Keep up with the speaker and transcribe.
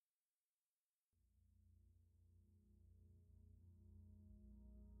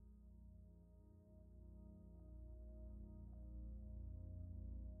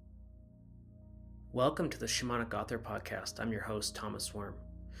Welcome to the Shamanic Author Podcast. I'm your host, Thomas Worm.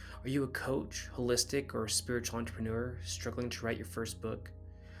 Are you a coach, holistic, or spiritual entrepreneur struggling to write your first book?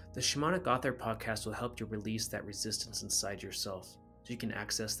 The Shamanic Author Podcast will help you release that resistance inside yourself so you can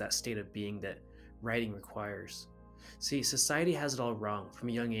access that state of being that writing requires. See, society has it all wrong. From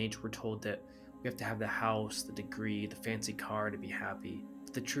a young age, we're told that we have to have the house, the degree, the fancy car to be happy.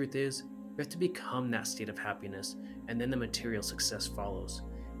 But the truth is, we have to become that state of happiness, and then the material success follows.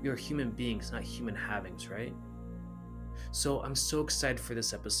 We are human beings, not human havings, right? So I'm so excited for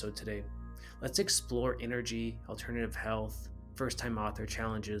this episode today. Let's explore energy, alternative health, first-time author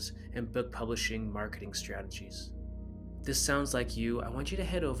challenges, and book publishing marketing strategies. If this sounds like you, I want you to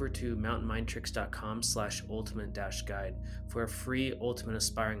head over to mountainmindtricks.com/ultimate-guide for a free Ultimate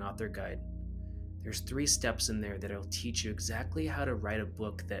Aspiring Author Guide. There's 3 steps in there that'll teach you exactly how to write a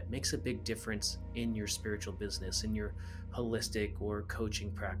book that makes a big difference in your spiritual business, in your holistic or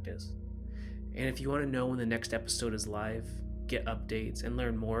coaching practice. And if you want to know when the next episode is live, get updates, and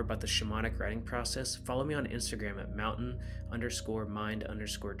learn more about the shamanic writing process, follow me on Instagram at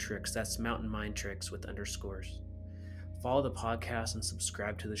mountain_mind_tricks. That's mountain mind tricks with underscores. Follow the podcast and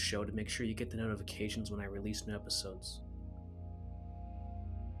subscribe to the show to make sure you get the notifications when I release new episodes.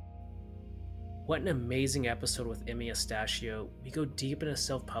 What an amazing episode with Emme Estacio. We go deep into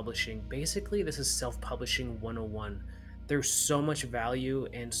self-publishing. Basically, this is self-publishing 101. There's so much value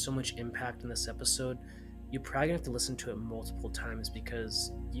and so much impact in this episode. You're probably gonna have to listen to it multiple times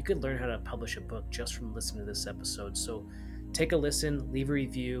because you could learn how to publish a book just from listening to this episode. So take a listen, leave a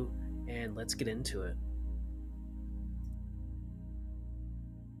review, and let's get into it.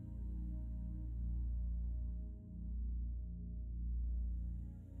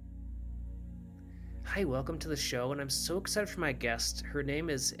 Hi, welcome to the show, and I'm so excited for my guest. Her name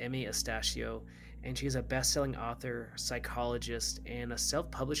is Emme Estacio, and she's a best-selling author, psychologist, and a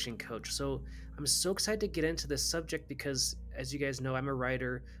self-publishing coach. So I'm so excited to get into this subject because, as you guys know, I'm a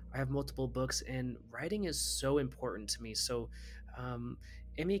writer. I have multiple books, and writing is so important to me. So,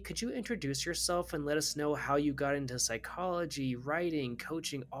 Emme, could you introduce yourself and let us know how you got into psychology, writing,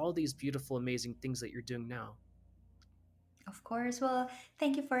 coaching, all these beautiful, amazing things that you're doing now? Of course. Well,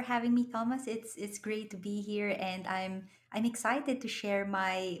 thank you for having me, Thomas. It's great to be here, and I'm excited to share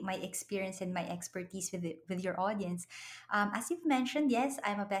my experience and my expertise with your audience. As you've mentioned, yes,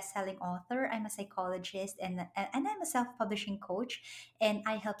 I'm a best-selling author. I'm a psychologist, and I'm a self-publishing coach, and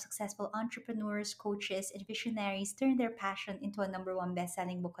I help successful entrepreneurs, coaches, and visionaries turn their passion into a number one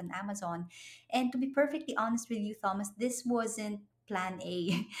best-selling book on Amazon. And to be perfectly honest with you, Thomas, this wasn't plan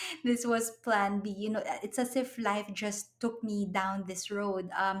A. This was plan B. It's as if life just took me down this road.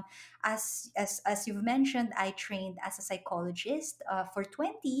 As you've mentioned, I trained as a psychologist for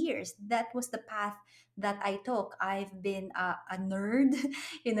 20 years. That was the path that I took. I've been a nerd.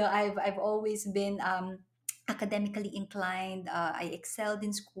 I've always been academically inclined. I excelled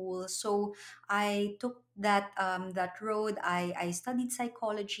in school, so I took that road. I studied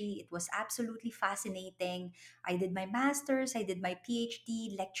psychology. It was absolutely fascinating. I did my master's, I did my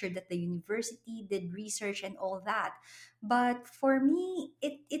PhD, lectured at the university, did research and all that. But for me,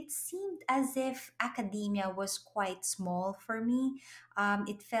 it seemed as if academia was quite small for me.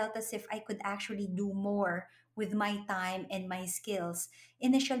 It felt as if I could actually do more with my time and my skills.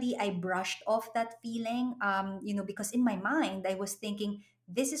 Initially, I brushed off that feeling, because in my mind, I was thinking,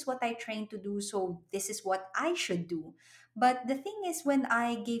 this is what I trained to do, so this is what I should do. But the thing is, when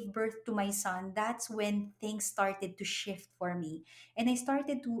I gave birth to my son, that's when things started to shift for me. And I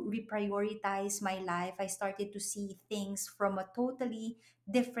started to reprioritize my life. I started to see things from a totally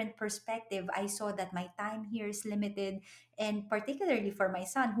different perspective. I saw that my time here is limited, and particularly for my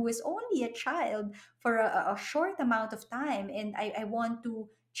son, who is only a child for a short amount of time. And I want to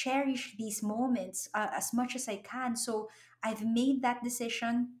cherish these moments as much as I can. So I've made that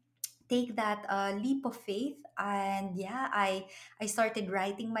decision, take that leap of faith, and yeah, I started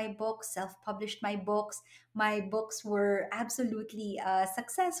writing my books, self-published my books were absolutely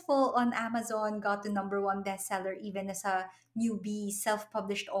successful on Amazon, got the number one bestseller even as a newbie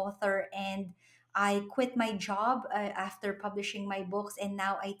self-published author. And I quit my job after publishing my books, and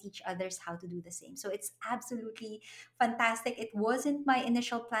now I teach others how to do the same. So it's absolutely fantastic. It wasn't my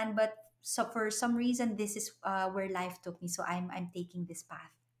initial plan, but so for some reason, this is where life took me. So I'm taking this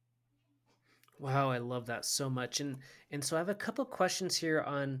path. Wow, I love that so much. And so I have a couple questions here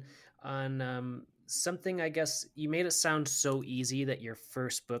on something. I guess you made it sound so easy that your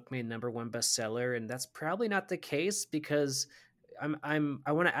first book made number one bestseller, and that's probably not the case because I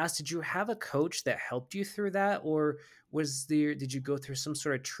want to ask, did you have a coach that helped you through that, or did you go through some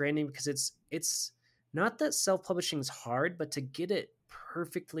sort of training? Because it's not that self-publishing is hard, but to get it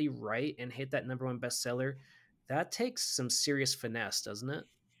perfectly write and hit that number one bestseller, that takes some serious finesse, doesn't it?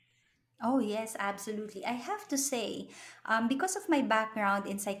 Oh, yes, absolutely. I have to say, because of my background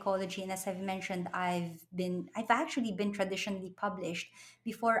in psychology, and as I've mentioned, I've actually been traditionally published.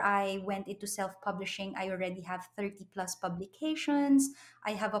 Before I went into self-publishing, I already have 30 plus publications.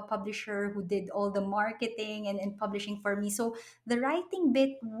 I have a publisher who did all the marketing and publishing for me. So the writing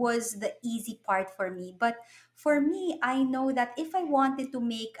bit was the easy part for me. But for me, I know that if I wanted to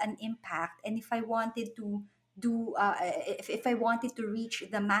make an impact and if I wanted to if I wanted to reach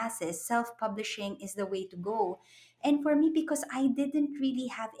the masses, self-publishing is the way to go. And for me, because I didn't really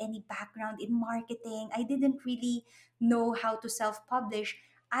have any background in marketing, I didn't really know how to self-publish.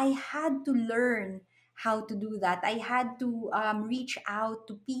 I had to learn how to do that. I had to reach out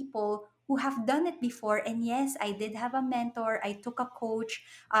to people who have done it before. And yes, I did have a mentor. I took a coach.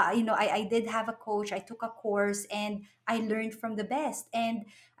 I did have a coach. I took a course and I learned from the best. And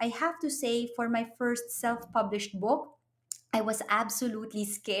I have to say, for my first self published book, I was absolutely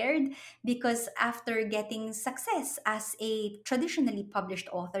scared because after getting success as a traditionally published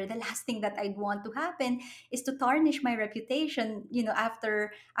author, the last thing that I'd want to happen is to tarnish my reputation,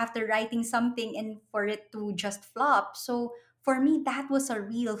 after writing something and for it to just flop. So for me, that was a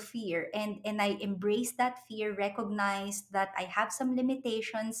real fear. And I embraced that fear, recognized that I have some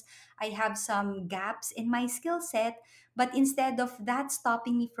limitations, I have some gaps in my skill set. But instead of that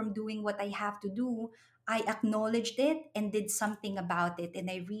stopping me from doing what I have to do, I acknowledged it and did something about it. And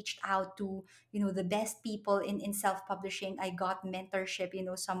I reached out to, the best people in self-publishing. I got mentorship,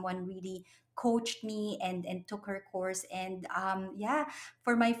 someone really coached me and took her course. And yeah,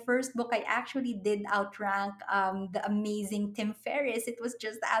 for my first book, I actually did outrank the amazing Tim Ferriss. It was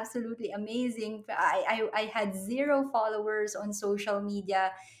just absolutely amazing. I had zero followers on social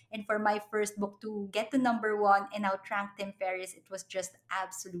media. And for my first book to get to number one and outrank Tim Ferriss, it was just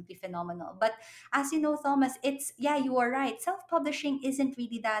absolutely phenomenal. But as you know, Thomas, yeah, you are right. Self publishing isn't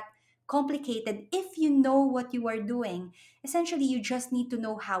really that complicated if you know what you are doing. Essentially, you just need to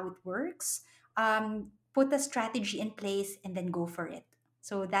know how it works, put a strategy in place, and then go for it.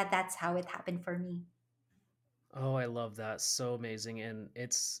 So that's how it happened for me. Oh, I love that. So amazing. And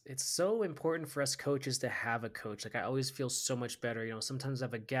it's so important for us coaches to have a coach. Like I always feel so much better. Sometimes I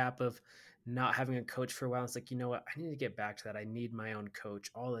have a gap of not having a coach for a while. It's like, you know what? I need to get back to that. I need my own coach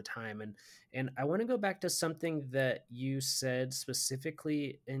all the time. And I want to go back to something that you said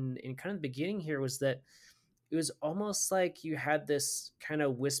specifically in kind of the beginning here was that it was almost like you had this kind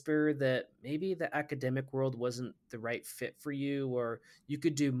of whisper that maybe the academic world wasn't the right fit for you or you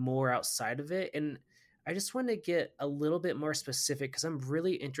could do more outside of it. And I just want to get a little bit more specific because I'm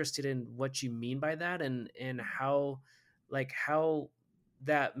really interested in what you mean by that and how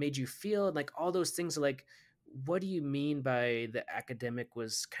that made you feel and like all those things are like what do you mean by the academic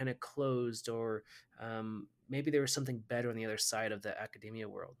was kind of closed or maybe there was something better on the other side of the academia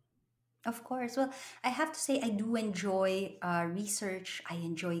world. Of course. Well, I have to say, I do enjoy research. I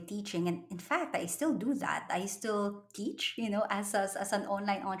enjoy teaching. And in fact, I still do that. I still teach, as an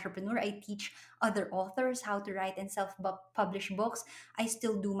online entrepreneur. I teach other authors how to write and self publish books. I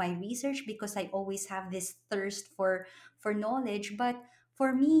still do my research because I always have this thirst for knowledge. But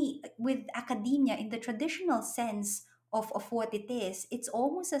for me, with academia, in the traditional sense of what it is, it's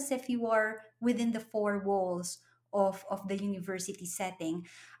almost as if you are within the four walls of the university setting.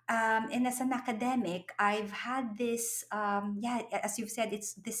 And as an academic, I've had this, yeah, as you've said,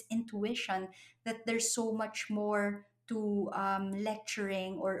 it's this intuition that there's so much more to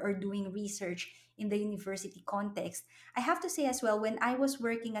lecturing or doing research in the university context. I have to say as well, when I was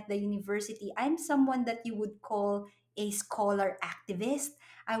working at the university, I'm someone that you would call a scholar activist.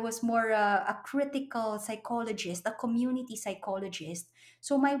 I was more a critical psychologist, a community psychologist.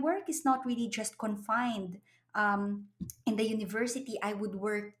 So my work is not really just confined in the university. I would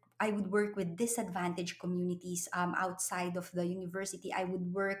work with disadvantaged communities outside of the university. I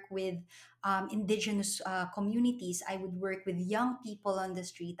would work with indigenous communities. I would work with young people on the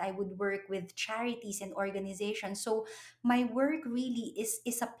street. I would work with charities and organizations. So my work really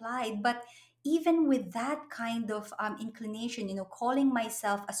is applied. But even with that kind of inclination, calling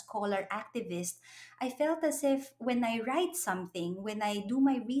myself a scholar activist, I felt as if when I write something, when I do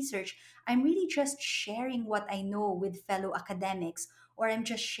my research, I'm really just sharing what I know with fellow academics, or I'm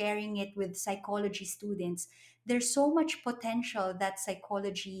just sharing it with psychology students. There's so much potential that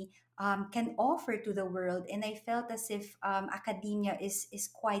psychology can offer to the world. And I felt as if academia is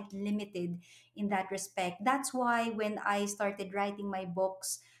quite limited in that respect. That's why when I started writing my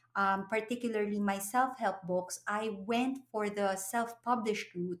books, particularly my self help books, I went for the self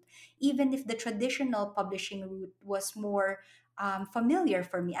published route, even if the traditional publishing route was more familiar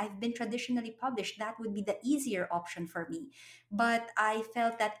for me. I've been traditionally published. That would be the easier option for me. But I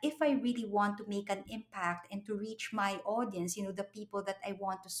felt that if I really want to make an impact and to reach my audience, the people that I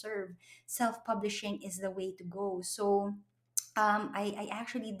want to serve, self-publishing is the way to go. So I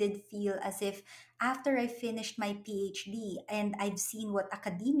actually did feel as if after I finished my PhD and I've seen what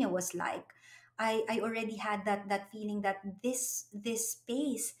academia was like, I already had that feeling that this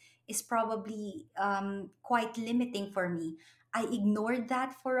space is probably quite limiting for me. I ignored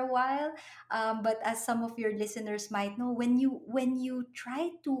that for a while, but as some of your listeners might know, when you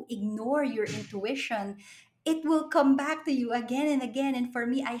try to ignore your intuition, it will come back to you again and again. And for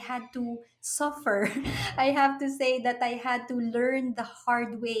me, I had to suffer. I have to say that I had to learn the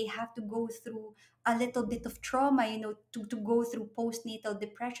hard way, have to go through a little bit of trauma, to go through postnatal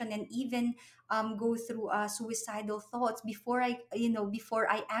depression and even go through suicidal thoughts before I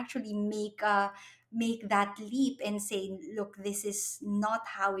actually make that leap and say, look, this is not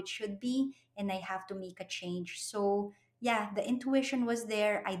how it should be, and I have to make a change. So yeah, the intuition was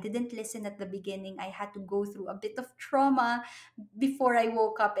there. I didn't listen at the beginning. I had to go through a bit of trauma before I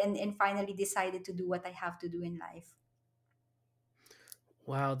woke up and finally decided to do what I have to do in life.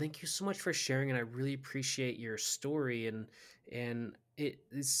 Wow, thank you so much for sharing, and I really appreciate your story. And it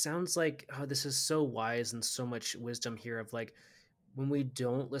sounds like, oh, this is so wise and so much wisdom here of like, when we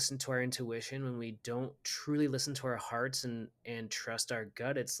don't listen to our intuition, when we don't truly listen to our hearts and trust our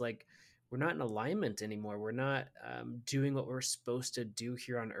gut, it's like we're not in alignment anymore. We're not doing what we're supposed to do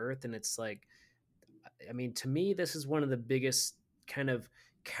here on Earth, and it's like, I mean, to me, this is one of the biggest kind of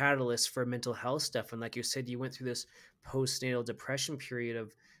catalysts for mental health stuff. And like you said, you went through this postnatal depression period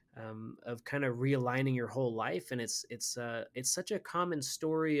of kind of realigning your whole life, and it's such a common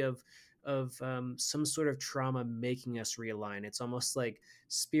story of some sort of trauma making us realign. It's almost like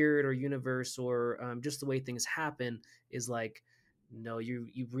spirit or universe or just the way things happen is like, no, you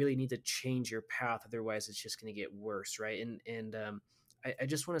really need to change your path, otherwise it's just going to get worse, right? And I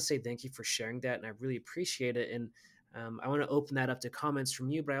just want to say thank you for sharing that, and I really appreciate it. And I want to open that up to comments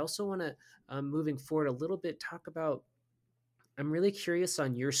from you, but I also want to, moving forward a little bit, talk about. I'm really curious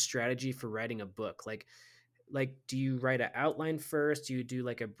on your strategy for writing a book. Like, do you write an outline first? Do you do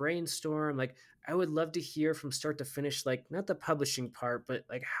like a brainstorm? Like, I would love to hear from start to finish, like not the publishing part, but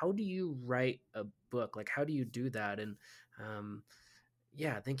like, how do you write a book? Like, how do you do that? And um,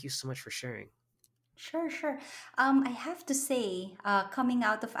 yeah, thank you so much for sharing. Sure, sure. I have to say, coming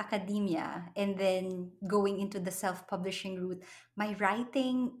out of academia and then going into the self-publishing route, my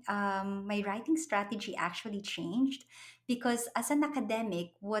writing strategy actually changed because as an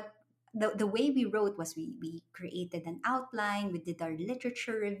academic, the way we wrote was we created an outline, we did our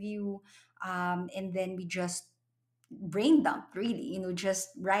literature review, and then we just brain dump, really,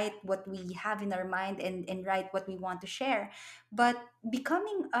 just write what we have in our mind and write what we want to share. But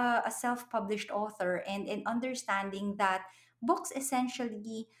becoming a self-published author and understanding that books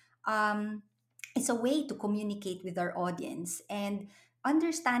essentially, um, it's a way to communicate with our audience, and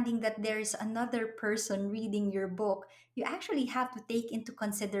understanding that there's another person reading your book, you actually have to take into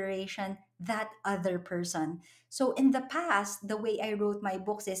consideration that other person. So in the past, the way I wrote my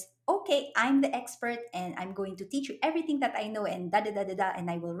books is, okay, I'm the expert and I'm going to teach you everything that I know and da da da da da, and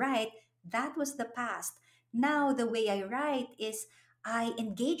I will write. That was the past. Now the way I write is, I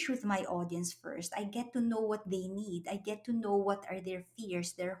engage with my audience first. I get to know what they need. I get to know what are their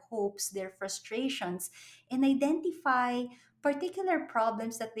fears, their hopes, their frustrations, and identify particular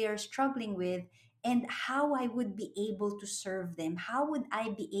problems that they are struggling with, and how I would be able to serve them. How would I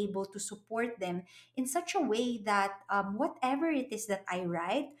be able to support them in such a way that whatever it is that I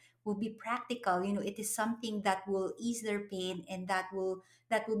write will be practical. It is something that will ease their pain, and that will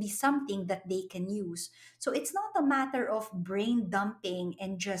be something that they can use. So it's not a matter of brain dumping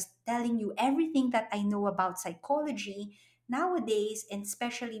and just telling you everything that I know about psychology nowadays, and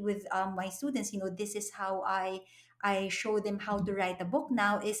especially with my students. This is how I show them how to write a book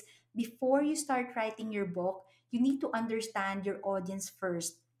now. Is before you start writing your book, you need to understand your audience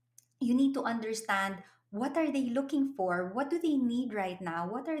first. You need to understand, what are they looking for, what do they need right now,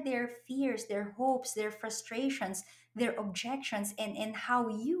 what are their fears, their hopes, their frustrations, their objections, and how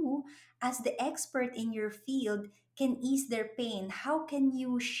you, as the expert in your field, can ease their pain. How can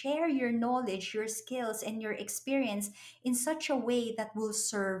you share your knowledge, your skills, and your experience in such a way that will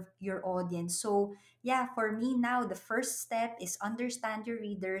serve your audience? So yeah, for me now, the first step is understand your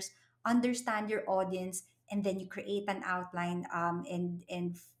readers, understand your audience, and then you create an outline,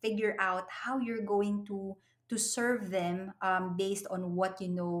 and figure out how you're going to serve them, based on what you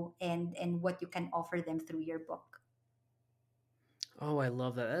know and what you can offer them through your book. Oh, I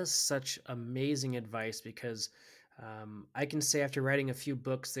love that. That is such amazing advice because I can say after writing a few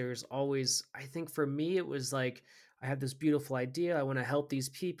books, there's always, I think for me, it was like I have this beautiful idea. I want to help these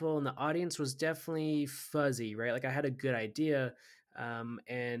people, and the audience was definitely fuzzy, right? Like I had a good idea,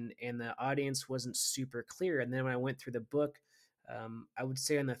 and the audience wasn't super clear. And then when I went through the book, I would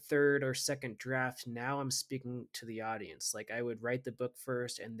say on the third or second draft, now I'm speaking to the audience. Like I would write the book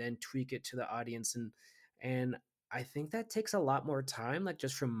first and then tweak it to the audience, and I think that takes a lot more time, like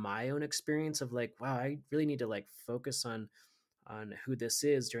just from my own experience of like, wow, I really need to like focus on who this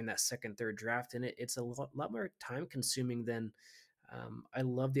is during that second, third draft, and it's a lot more time consuming than. I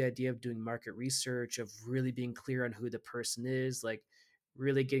love the idea of doing market research, of really being clear on who the person is, like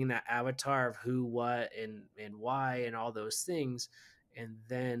really getting that avatar of who, what, and why, and all those things, and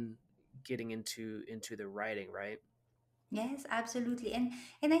then getting into the writing, right? Yes, absolutely. And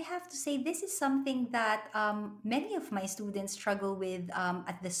I have to say this is something that many of my students struggle with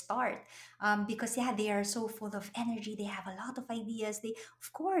at the start, because yeah, they are so full of energy. They have a lot of ideas. They,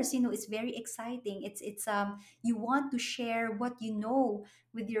 of course, it's very exciting. It's you want to share what you know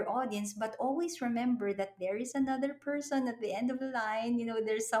with your audience, but always remember that there is another person at the end of the line.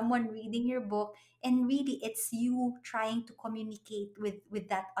 There's someone reading your book, and really, it's you trying to communicate with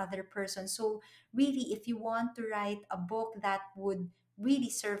that other person. So really, if you want to write a book that would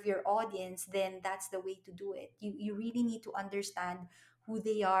really serve your audience, then that's the way to do it. You really need to understand who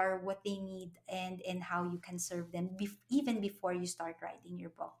they are, what they need, and how you can serve them even before you start writing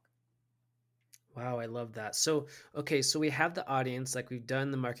your book. Wow, I love that. So, okay, so we have the audience, like we've done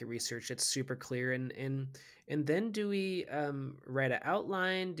the market research. It's super clear, and then do we write an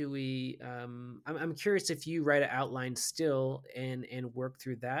outline? Do we? I'm curious if you write an outline still and work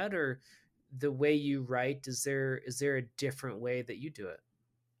through that, or the way you write. Is there a different way that you do it?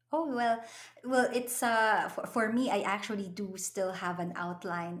 Oh, well, it's for me, I actually do still have an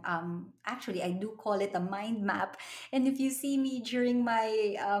outline. Actually, I do call it a mind map. And if you see me during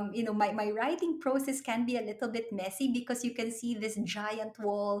my my writing process can be a little bit messy because you can see this giant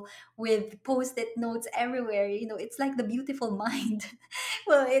wall with post-it notes everywhere. It's like the beautiful mind.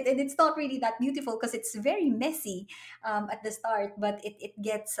 Well, and it's not really that beautiful because it's very messy at the start, but it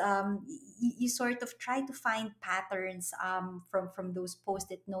gets you sort of try to find patterns from those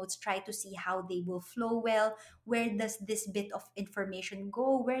post-it notes, try to see how they will flow well. Where does this bit of information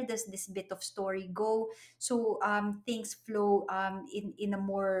go? Where does this bit of story go? So things flow in a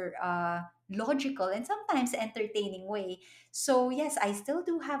more logical and sometimes entertaining way. So yes, I still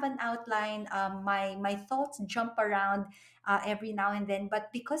do have an outline. My thoughts jump around every now and then, but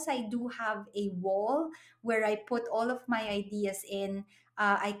because I do have a wall where I put all of my ideas in,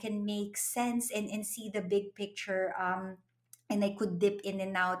 I can make sense and see the big picture. And I could dip in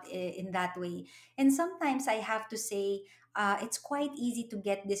and out in that way. And sometimes I have to say, it's quite easy to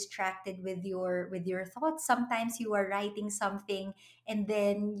get distracted with your thoughts. Sometimes you are writing something, and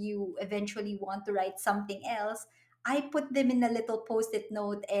then you eventually want to write something else. I put them in a little post-it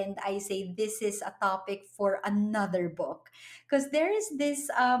note, and I say this is a topic for another book, because there is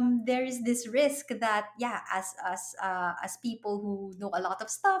this risk that, yeah, as people who know a lot of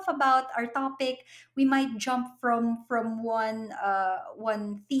stuff about our topic, we might jump from one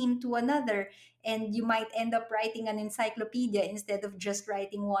theme to another, and you might end up writing an encyclopedia instead of just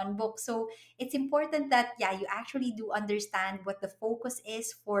writing one book. So it's important that, yeah, you actually do understand what the focus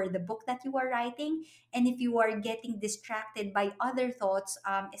is for the book that you are writing. And if you are getting distracted by other thoughts,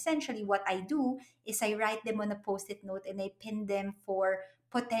 essentially what I do is I write them on a post-it note and I pin them for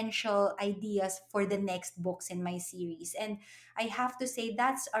potential ideas for the next books in my series. And I have to say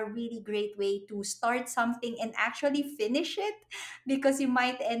that's a really great way to start something and actually finish it, because you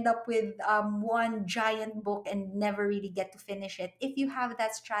might end up with one giant book and never really get to finish it. If you have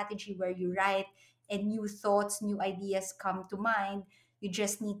that strategy where you write and new thoughts, new ideas come to mind, you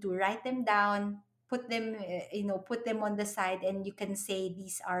just need to write them down, put them on the side, and you can say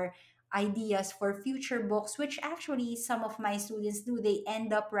these are ideas for future books, which actually some of my students do. They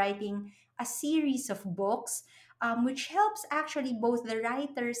end up writing a series of books, which helps actually both the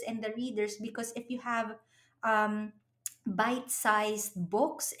writers and the readers, because if you have um, bite-sized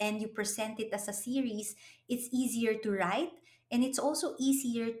books and you present it as a series, it's easier to write, and it's also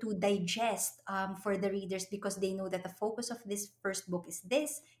easier to digest for the readers, because they know that the focus of this first book is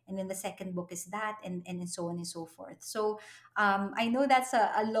this, and then the second book is that, and so on and so forth. So I know that's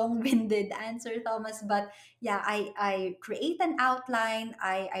a long-winded answer, Thomas, but yeah, I create an outline,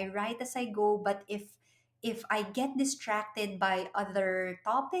 I write as I go, but if I get distracted by other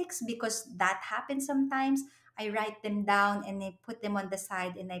topics, because that happens sometimes, I write them down and I put them on the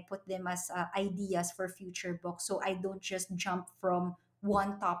side and I put them as ideas for future books. So I don't just jump from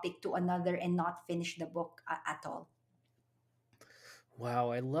one topic to another and not finish the book at all.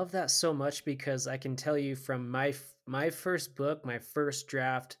 Wow, I love that so much because I can tell you from my first book, my first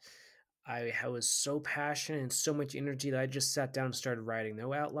draft, was so passionate and so much energy that I just sat down and started writing.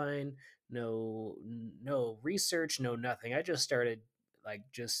 No outline, no research, no nothing. I just started like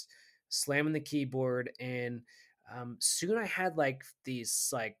just slamming the keyboard, and soon I had like these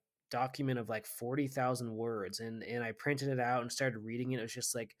like document of like 40,000 words, and I printed it out and started reading it. It was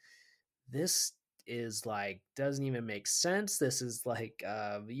just like, this is like doesn't even make sense. This is like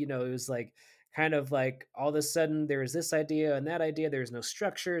it was like kind of like all of a sudden there was this idea and that idea. There's no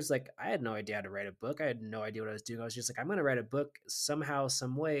structures. Like I had no idea how to write a book. I had no idea what I was doing. I was just like, I'm gonna write a book somehow,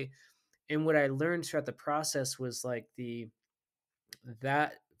 some way. And what I learned throughout the process was like the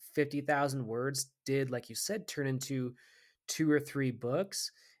that 50,000 words did, like you said, turn into two or three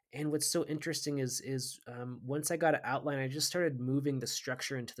books. And what's so interesting is once I got an outline, I just started moving the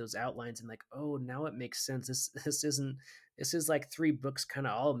structure into those outlines, and like, oh, now it makes sense. This is like three books kind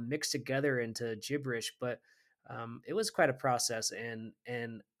of all mixed together into gibberish. But it was quite a process, and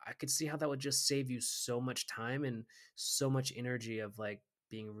I could see how that would just save you so much time and so much energy of like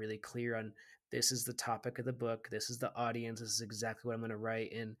being really clear on, this is the topic of the book, this is the audience, this is exactly what I'm going to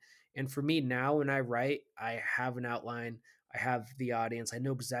write. And for me now, when I write, I have an outline, I have the audience, I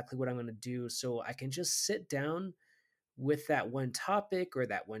know exactly what I'm going to do, so I can just sit down with that one topic or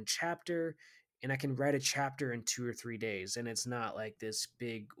that one chapter, and I can write a chapter in 2 or 3 days, and it's not like this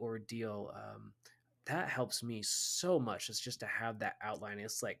big ordeal. That helps me so much. It's just to have that outline.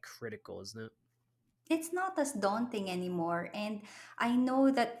 It's like critical, isn't it? It's not as daunting anymore, and I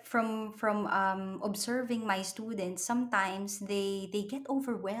know that from observing my students, sometimes they get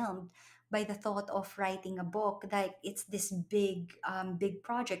overwhelmed by the thought of writing a book, like it's this big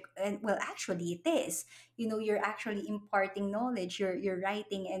project. And well, actually it is. You're actually imparting knowledge, you're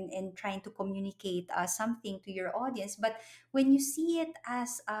writing and trying to communicate something to your audience. But when you see it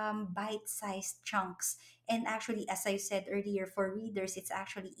as bite-sized chunks, and actually, as I said earlier, for readers, it's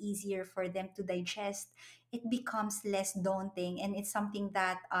actually easier for them to digest. It becomes less daunting, and it's something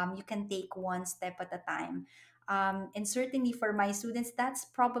that you can take one step at a time. And certainly for my students, that's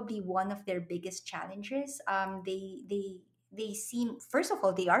probably one of their biggest challenges. They seem, first of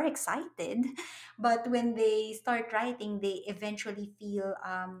all, they are excited, but when they start writing, they eventually feel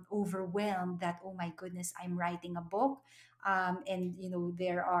overwhelmed that, oh my goodness, I'm writing a book. And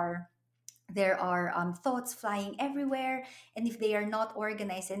there are thoughts flying everywhere, and if they are not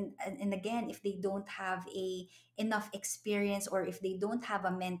organized, and again, if they don't have a enough experience, or if they don't have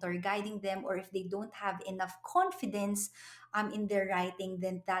a mentor guiding them, or if they don't have enough confidence in their writing,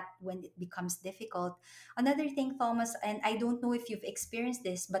 then that when it becomes difficult. Another thing, Thomas, and I don't know if you've experienced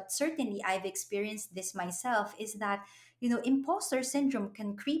this, but certainly I've experienced this myself, is that imposter syndrome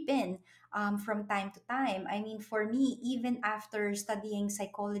can creep in from time to time. I mean, for me, even after studying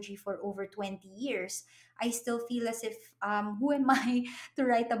psychology for over 20 years, I still feel as if, who am I to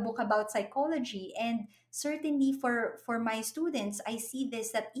write a book about psychology? And certainly for my students, I see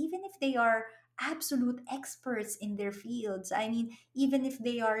this, that even if they are absolute experts in their fields, I mean, even if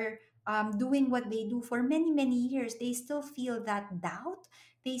they are doing what they do for many, many years, they still feel that doubt.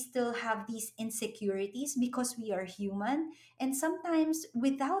 They still have these insecurities because we are human, and sometimes,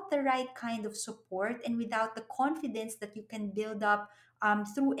 without the right kind of support and without the confidence that you can build up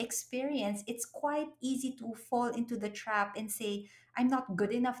through experience, it's quite easy to fall into the trap and say, I'm not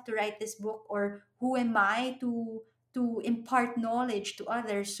good enough to write this book, or who am I to impart knowledge to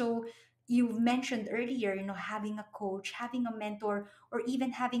others. So you've mentioned earlier, having a coach, having a mentor, or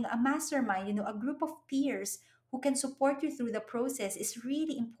even having a mastermind, a group of peers who can support you through the process is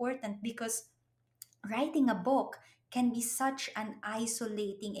really important, because writing a book can be such an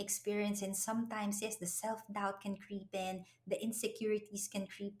isolating experience, and sometimes, yes, the self-doubt can creep in, the insecurities can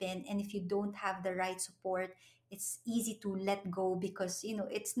creep in, and if you don't have the right support, it's easy to let go, because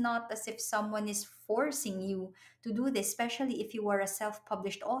it's not as if someone is forcing you to do this, especially if you are a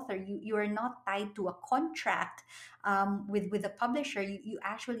self-published author. You are not tied to a contract with a publisher. You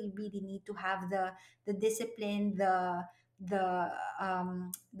actually really need to have the discipline, the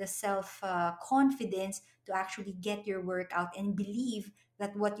self confidence to actually get your work out and believe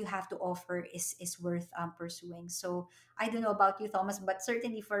that what you have to offer is worth pursuing. So I don't know about you, Thomas, but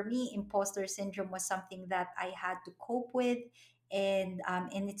certainly for me, imposter syndrome was something that I had to cope with. And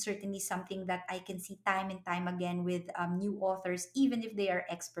it's certainly something that I can see time and time again with new authors, even if they are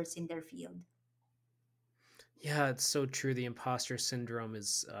experts in their field. Yeah, it's so true. The imposter syndrome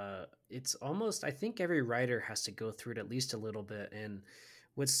is it's almost, I think every writer has to go through it at least a little bit. And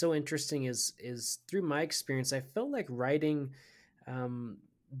what's so interesting is through my experience, I felt like writing, um,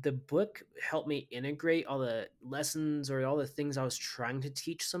 the book helped me integrate all the lessons or all the things I was trying to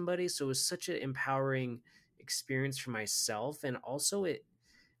teach somebody. So it was such an empowering experience for myself, and also it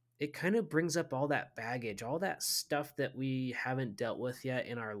kind of brings up all that baggage, all that stuff that we haven't dealt with yet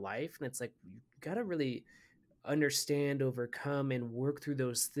in our life, and it's like you got to really understand, overcome, and work through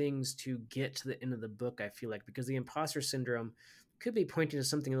those things to get to the end of the book, I feel like, because the imposter syndrome could be pointing to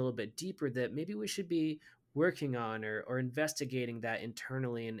something a little bit deeper that maybe we should be working on or investigating that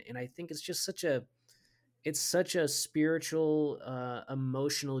internally. And I think it's such a spiritual,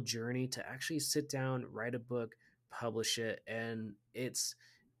 emotional journey to actually sit down, write a book, publish it, and it's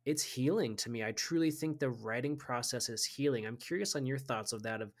healing to me. I truly think the writing process is healing. I'm curious on your thoughts of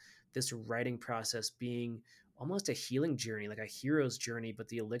that, of this writing process being almost a healing journey, like a hero's journey, but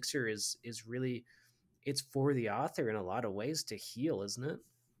the elixir is really, it's for the author in a lot of ways to heal, isn't it?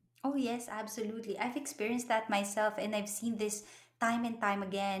 Oh yes, absolutely. I've experienced that myself, and I've seen this time and time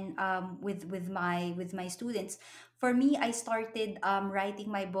again, with my students. For me, I started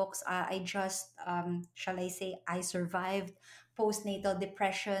writing my books. I just, shall I say, I survived postnatal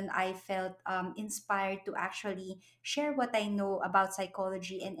depression. I felt inspired to actually share what I know about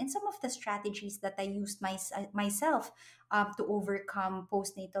psychology, and some of the strategies that I used myself to overcome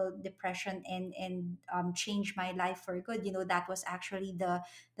postnatal depression, and change my life for good. That was actually the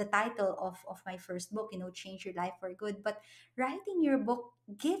title of my first book, Change Your Life for Good. But writing your book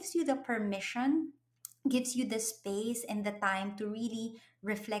gives you the permission, gives you the space and the time to really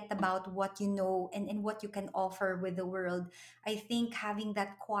reflect about what you know, and what you can offer with the world. I think having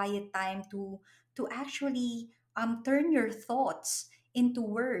that quiet time to actually turn your thoughts into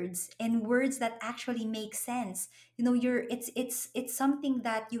words, and words that actually make sense. You're it's something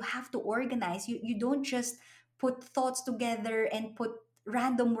that you have to organize. You don't just put thoughts together and put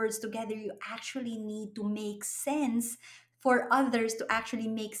random words together. You actually need to make sense for others to actually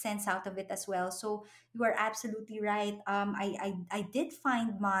make sense out of it as well. So you are absolutely right. I did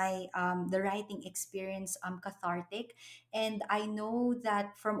find my the writing experience cathartic, and I know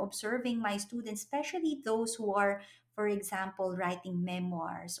that from observing my students, especially those who are, for example, writing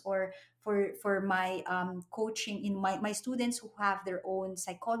memoirs, or for my coaching, in my students who have their own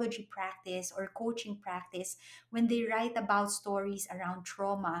psychology practice or coaching practice, when they write about stories around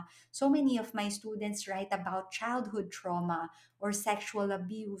trauma. So many of my students write about childhood trauma, or sexual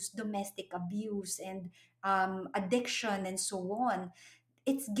abuse, domestic abuse, and addiction, and so on.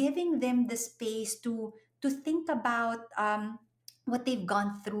 It's giving them the space to think about what they've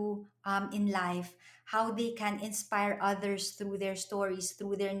gone through in life, how they can inspire others through their stories,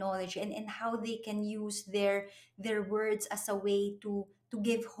 through their knowledge, and how they can use their words as a way to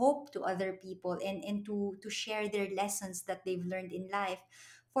give hope to other people, and to share their lessons that they've learned in life.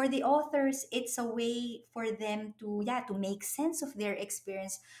 For the authors, it's a way for them to, yeah, to make sense of their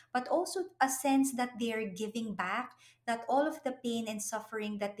experience, but also a sense that they are giving back, that all of the pain and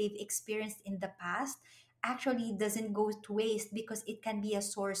suffering that they've experienced in the past actually doesn't go to waste, because it can be a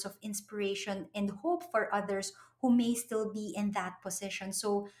source of inspiration and hope for others who may still be in that position.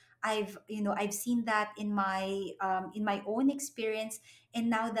 So I've seen that in my own experience. And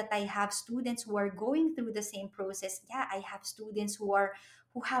now that I have students who are going through the same process, yeah, I have students who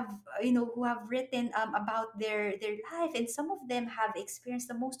have who have written about their life, and some of them have experienced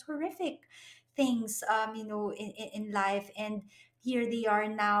the most horrific things, in life. And here they are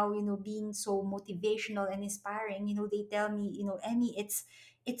now, being so motivational and inspiring. They tell me, Emmy,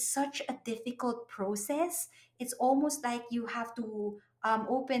 it's such a difficult process. It's almost like you have to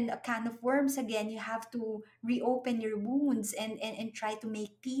open a can of worms again. You have to reopen your wounds, and try to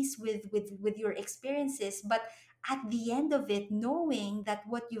make peace with your experiences. But at the end of it, knowing that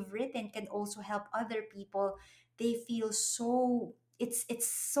what you've written can also help other people, they feel so, it's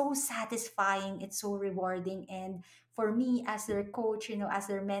so satisfying, it's so rewarding. And for me, as their coach, as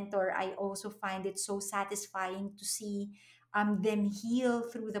their mentor, I also find it so satisfying to see them heal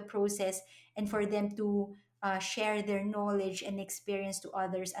through the process, and for them to share their knowledge and experience to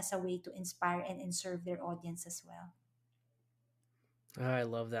others as a way to inspire and serve their audience as well. I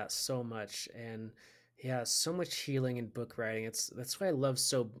love that so much, and yeah, so much healing in book writing. That's why I love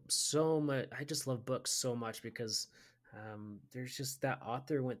so much. I just love books so much because there's just that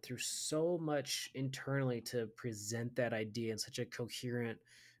author went through so much internally to present that idea in such a coherent,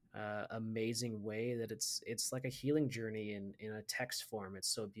 amazing way that it's like a healing journey in a text form.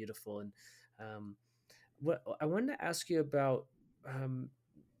 It's so beautiful. And um, what I wanted to ask you about, um,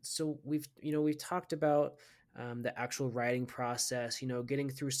 so we've talked about the actual writing process, getting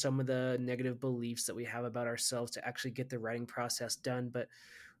through some of the negative beliefs that we have about ourselves to actually get the writing process done. But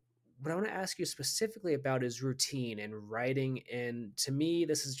what I want to ask you specifically about is routine and writing. And to me,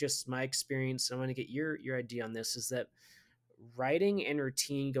 this is just my experience. I want to get your idea on this. Is that writing and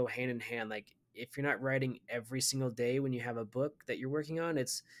routine go hand in hand? Like if you're not writing every single day when you have a book that you're working on,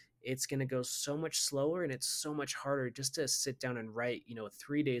 it's going to go so much slower, and it's so much harder just to sit down and write,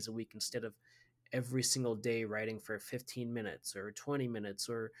 3 days a week instead of every single day writing for 15 minutes or 20 minutes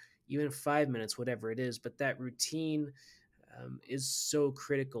or even 5 minutes, whatever it is. But that routine is so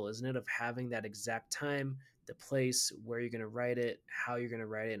critical, isn't it? Of having that exact time, the place where you're going to write it, how you're going to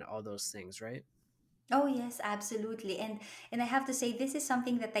write it, and all those things, right? Oh yes, absolutely. And I have to say this is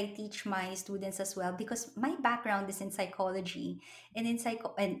something that I teach my students as well because my background is in psychology. And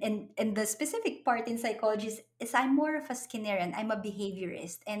in and the specific part in psychology is I'm more of a Skinnerian. I'm a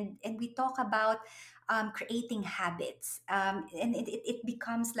behaviorist, and we talk about creating habits. And it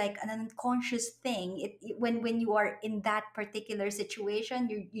becomes like an unconscious thing. When you are in that particular situation,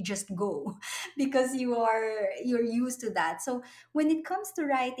 you just go because you're used to that. So when it comes to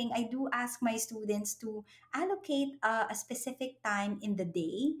writing, I do ask my students to allocate a specific time in the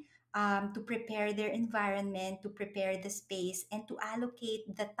day, to prepare their environment, to prepare the space, and to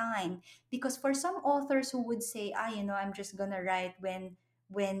allocate the time. Because for some authors who would say, I'm just gonna write when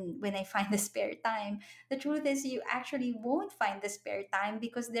I find the spare time. The truth is you actually won't find the spare time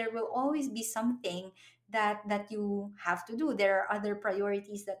because there will always be something that you have to do. There are other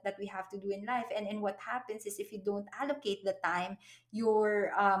priorities that we have to do in life. And what happens is if you don't allocate the time,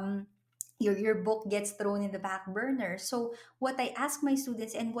 your your book gets thrown in the back burner. So what I ask my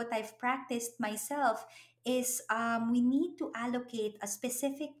students and what I've practiced myself is, we need to allocate a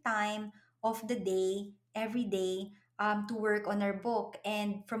specific time of the day every day, to work on our book.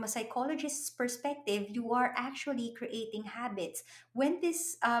 And from a psychologist's perspective, you are actually creating habits. When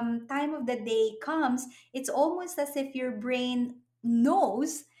this time of the day comes, it's almost as if your brain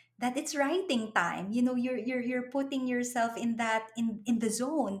knows that it's writing time. You're putting yourself in that in the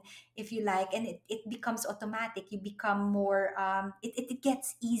zone, if you like, and it becomes automatic. You become more, it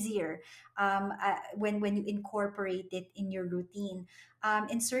gets easier, when you incorporate it in your routine.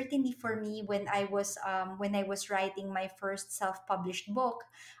 And certainly for me, when I was writing my first self-published book,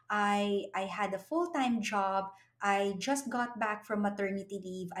 I had a full-time job. I just got back from maternity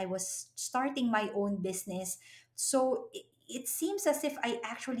leave. I was starting my own business. So it seems as if I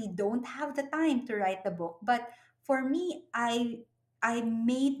actually don't have the time to write the book. But for me, I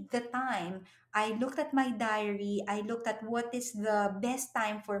made the time. I looked at my diary. I looked at what is the best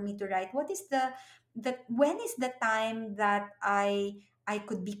time for me to write. What is the when is the time that I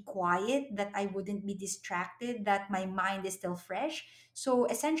could be quiet, that I wouldn't be distracted, that my mind is still fresh. So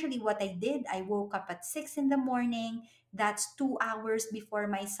essentially what I did, I woke up at 6 in the morning. That's 2 hours before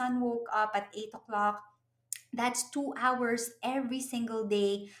my son woke up at 8 o'clock. That's 2 hours every single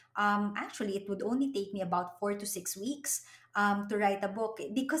day. Actually, it would only take me about 4 to 6 weeks, to write a book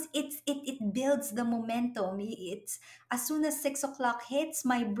because it builds the momentum. It's as soon as 6 o'clock hits,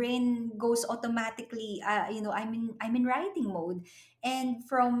 my brain goes automatically. I'm in writing mode, and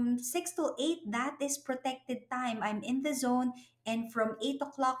from 6 to 8, that is protected time. I'm in the zone, and from 8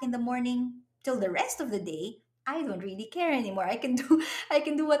 o'clock in the morning till the rest of the day, I don't really care anymore. I can do I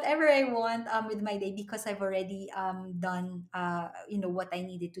can do whatever I want with my day because I've already done what I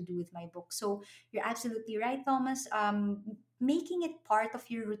needed to do with my book. So you're absolutely right, Thomas. Making it part of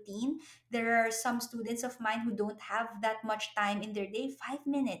your routine. There are some students of mine who don't have that much time in their day. 5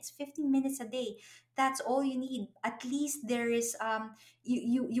 minutes, 15 minutes a day. That's all you need. At least there is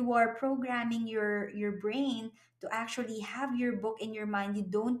you are programming your brain to actually have your book in your mind. You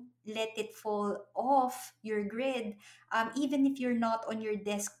don't let it fall off your grid. Even if you're not on your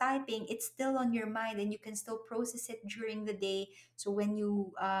desk typing, it's still on your mind, and you can still process it during the day. So when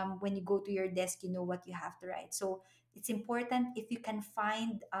you go to your desk, you know what you have to write. So it's important if you can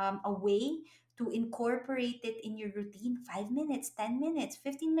find a way to incorporate it in your routine. 5 minutes, 10 minutes,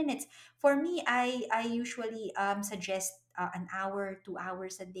 15 minutes. For me, I usually suggest an hour, 2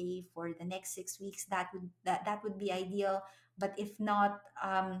 hours a day for the next 6 weeks. That would be ideal. But if not,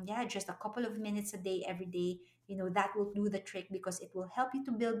 yeah, just a couple of minutes a day every day, that will do the trick because it will help you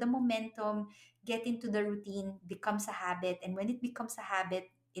to build the momentum, get into the routine, becomes a habit. And when it becomes a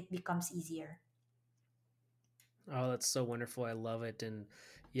habit, it becomes easier. Oh, that's so wonderful. I love it. And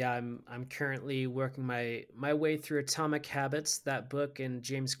yeah, I'm currently working my way through Atomic Habits, that book, and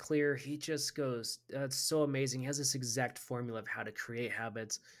James Clear, he just goes, it's so amazing. He has this exact formula of how to create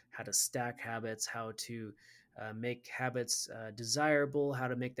habits, how to stack habits, how to make habits desirable, how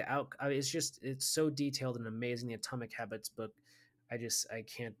to make the out. I mean, it's so detailed and amazing. The Atomic Habits book, I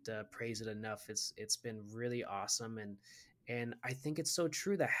can't praise it enough. It's been really awesome. And I think it's so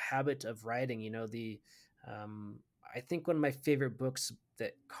true, the habit of writing. Um, I think one of my favorite books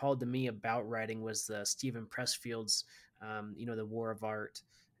that called to me about writing was the Stephen Pressfield's, The War of Art,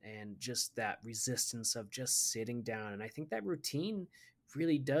 and just that resistance of just sitting down. And I think that routine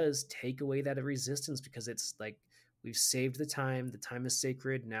really does take away that resistance, because it's like we've saved the time is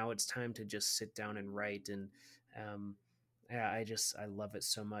sacred. Now it's time to just sit down and write. And um, yeah, I love it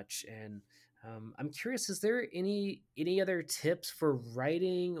so much. And I'm curious, is there any other tips for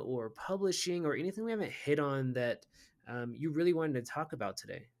writing or publishing or anything we haven't hit on that you really wanted to talk about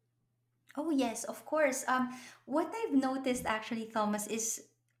today? Oh, yes, of course. What I've noticed actually, Thomas, is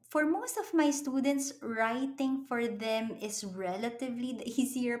for most of my students, writing for them is relatively the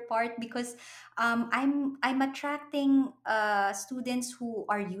easier part because I'm attracting students who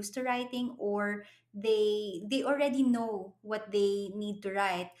are used to writing, or they already know what they need to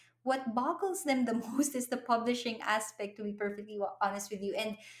write. What boggles them the most is the publishing aspect, to be perfectly honest with you.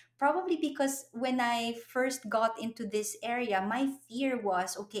 And probably because when I first got into this area, my fear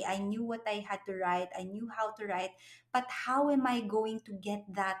was, okay, I knew what I had to write, I knew how to write, but how am I going to get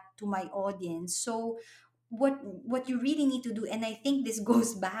that to my audience? So what you really need to do, and I think this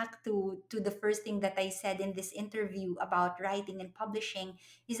goes back to the first thing that I said in this interview about writing and publishing,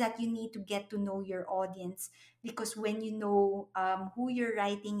 is that you need to get to know your audience. Because when you know who you're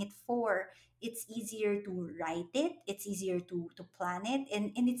writing it for, it's easier to write it, it's easier to plan it,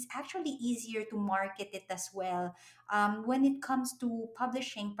 and it's actually easier to market it as well. When it comes to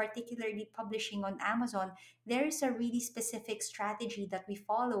publishing, particularly publishing on Amazon, there is a really specific strategy that we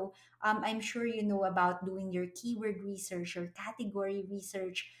follow. I'm sure you know about doing your keyword research or category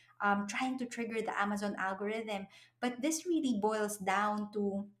research, trying to trigger the Amazon algorithm. But this really boils down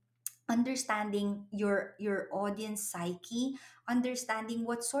to understanding your audience psyche, understanding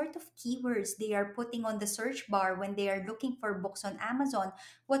what sort of keywords they are putting on the search bar when they are looking for books on Amazon,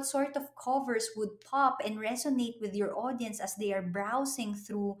 what sort of covers would pop and resonate with your audience as they are browsing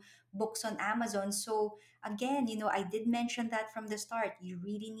through books on Amazon. So again, I did mention that from the start, you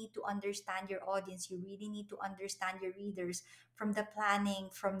really need to understand your audience, you really need to understand your readers, from the planning,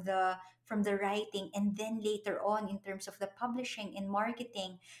 from the writing, and then later on in terms of the publishing and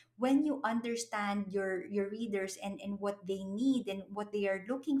marketing. When you understand your readers and what they need and what they are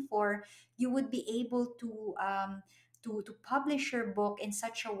looking for, you would be able to publish your book in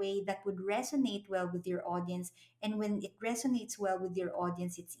such a way that would resonate well with your audience. And when it resonates well with your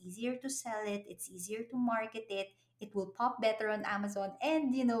audience, it's easier to sell it, it's easier to market it, it will pop better on Amazon.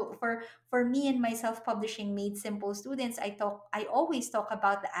 And for me and my self-publishing made simple students, I always talk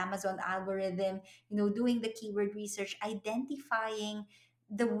about the Amazon algorithm, doing the keyword research, identifying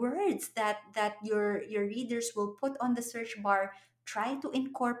the words that your readers will put on the search bar. Try to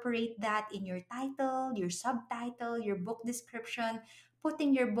incorporate that in your title, your subtitle, your book description,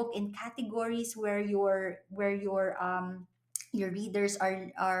 putting your book in categories where your readers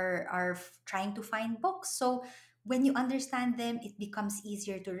are trying to find books. So when you understand them, it becomes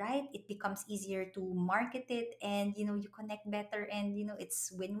easier to write, it becomes easier to market it, and you connect better, and it's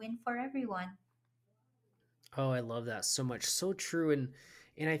win-win for everyone. Oh, I love that so much. So true.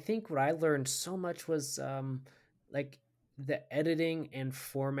 And I think what I learned so much was like the editing and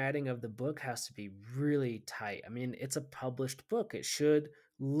formatting of the book has to be really tight. I mean, it's a published book. It should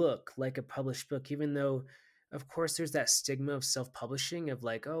look like a published book, even though of course there's that stigma of self-publishing of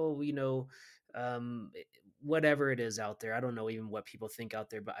like, oh, um whatever it is out there. I don't know even what people think out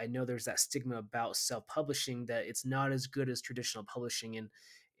there, but I know there's that stigma about self-publishing, that it's not as good as traditional publishing.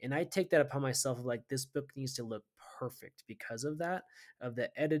 And I take that upon myself of like, this book needs to look perfect because of that, of the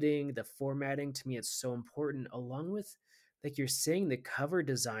editing, the formatting. To me, it's so important, along with, like you're saying, the cover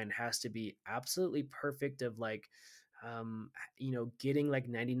design has to be absolutely perfect, of like, getting like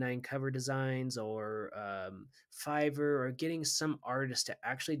 99 cover designs, or Fiverr, or getting some artist to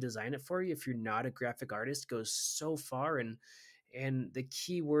actually design it for you if you're not a graphic artist, goes so far. And the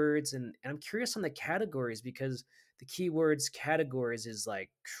keywords, and I'm curious on the categories, because the keywords categories is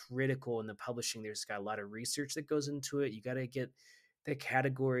like critical in the publishing. There's got a lot of research that goes into it. You got to get the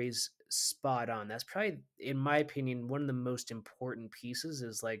categories spot on. That's probably, in my opinion, one of the most important pieces,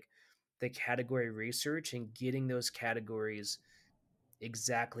 is like the category research and getting those categories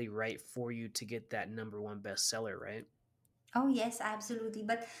exactly right for you to get that number one bestseller, right? Oh yes, absolutely.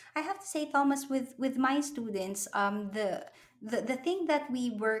 But I have to say, Thomas, with my students, the thing that we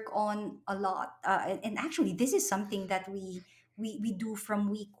work on a lot, and actually this is something that we do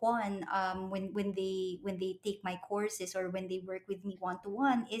from week one, when they take my courses or when they work with me one to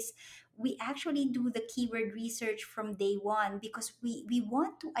one, is we actually do the keyword research from day one, because we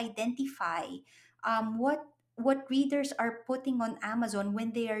want to identify what what readers are putting on Amazon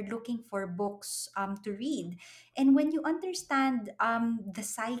when they are looking for books to read. And when you understand the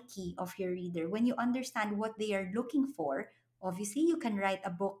psyche of your reader, when you understand what they are looking for, obviously you can write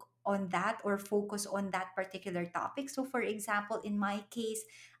a book on that or focus on that particular topic. So, for example, in my case,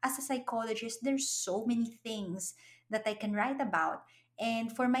 as a psychologist, there's so many things that I can write about.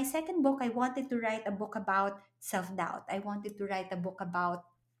 And for my second book, I wanted to write a book about self doubt. I wanted to write a book about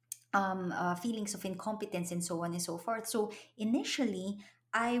feelings of incompetence and so on and so forth. So initially,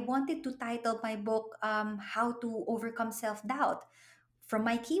 I wanted to title my book How to Overcome Self Doubt. From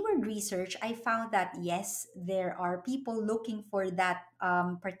my keyword research, I found that yes, there are people looking for that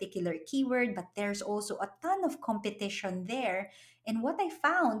particular keyword, but there's also a ton of competition there. And what I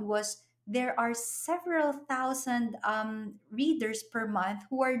found was there are several thousand readers per month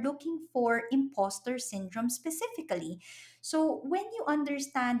who are looking for imposter syndrome specifically. So when you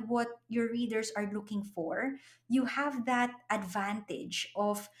understand what your readers are looking for, you have that advantage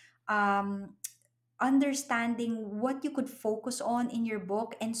of um, understanding what you could focus on in your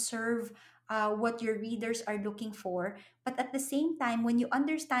book and serve what your readers are looking for. But at the same time, when you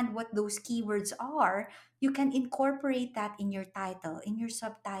understand what those keywords are, you can incorporate that in your title, in your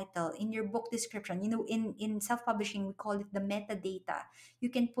subtitle, in your book description. You know, in self publishing, we call it the metadata. You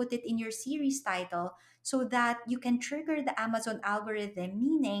can put it in your series title so that you can trigger the Amazon algorithm,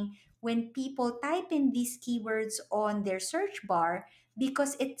 meaning when people type in these keywords on their search bar,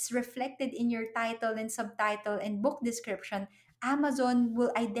 because it's reflected in your title and subtitle and book description, Amazon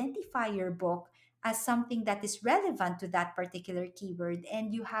will identify your book as something that is relevant to that particular keyword,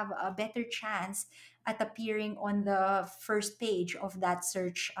 and you have a better chance at appearing on the first page of that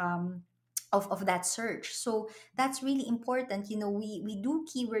search. Of that search. So that's really important. You know, we do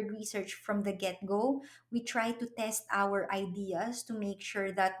keyword research from the get-go. We try to test our ideas to make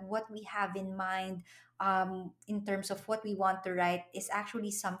sure that what we have in mind in terms of what we want to write is actually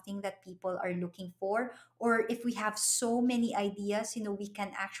something that people are looking for. Or if we have so many ideas, you know, we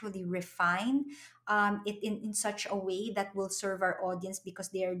can actually refine it in such a way that will serve our audience because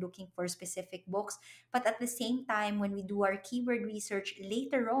they are looking for specific books. But at the same time, when we do our keyword research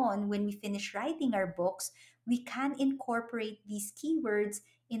later on, when we finish writing our books, we can incorporate these keywords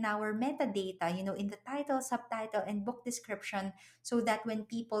in our metadata, you know, in the title, subtitle, and book description, so that when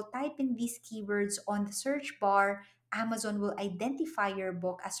people type in these keywords on the search bar, Amazon will identify your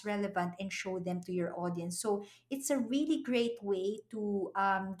book as relevant and show them to your audience. So it's a really great way to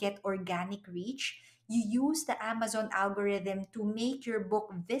get organic reach. You use the Amazon algorithm to make your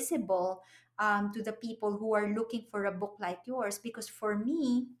book visible to the people who are looking for a book like yours. Because for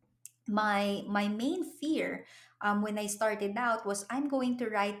me, my main fear when I started out was I'm going to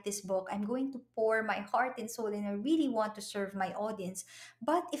write this book. I'm going to pour my heart and soul, and I really want to serve my audience.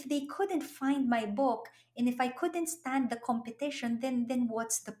 But if they couldn't find my book, and if I couldn't stand the competition, then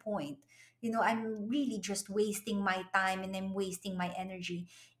what's the point? You know, I'm really just wasting my time and I'm wasting my energy.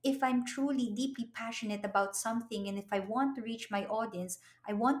 If I'm truly deeply passionate about something and if I want to reach my audience,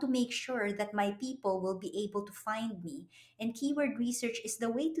 I want to make sure that my people will be able to find me, and keyword research is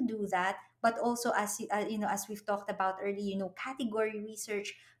the way to do that. But also, as you know, as we've talked about earlier, you know, category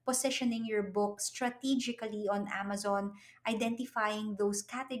research, positioning your book strategically on Amazon, identifying those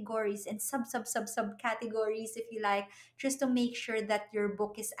categories and sub categories, if you like, just to make sure that your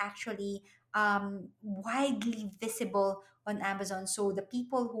book is actually widely visible on Amazon, so the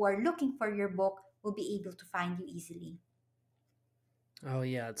people who are looking for your book will be able to find you easily. Oh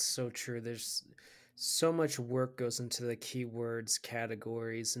yeah, it's so true. There's so much work goes into the keywords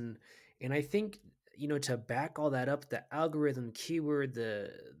categories, and I think, you know, to back all that up, the algorithm, keyword,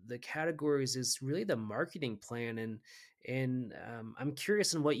 the categories is really the marketing plan. And I'm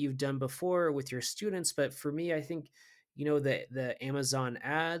curious in what you've done before with your students, but for me, I think, you know, the Amazon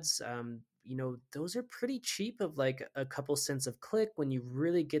ads, you know, those are pretty cheap, of like a couple cents of click when you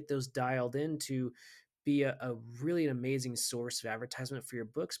really get those dialed into be a really an amazing source of advertisement for your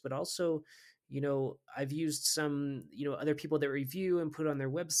books. But also, you know, I've used some, you know, other people that review and put on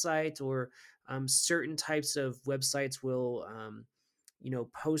their website, or certain types of websites will you know,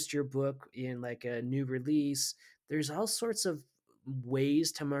 post your book in like a new release. There's all sorts of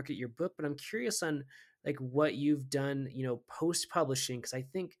ways to market your book, but I'm curious on like what you've done, you know, post publishing, because I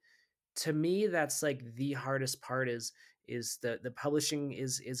think to me that's like the hardest part is the publishing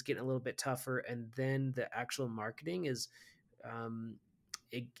is getting a little bit tougher, and then the actual marketing is um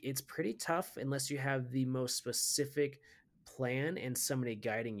it's pretty tough unless you have the most specific plan and somebody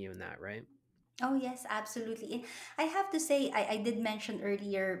guiding you in that, right? Oh, yes, absolutely. I have to say, I did mention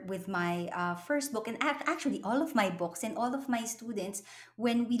earlier with my first book, and actually all of my books and all of my students,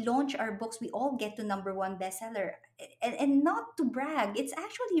 when we launch our books, we all get to number one bestseller. And not to brag, it's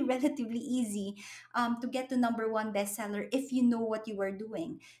actually relatively easy to get to number one bestseller if you know what you are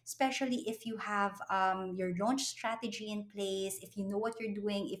doing, especially if you have your launch strategy in place, if you know what you're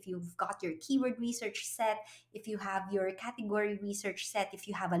doing, if you've got your keyword research set, if you have your category research set, if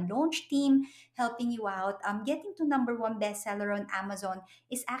you have a launch team helping you out. Getting to number one bestseller on Amazon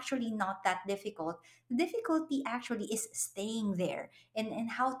is actually not that difficult. The difficulty actually is staying there and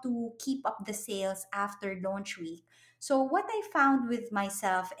how to keep up the sales after launch week. So what I found with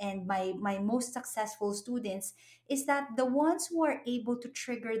myself and my most successful students is that the ones who are able to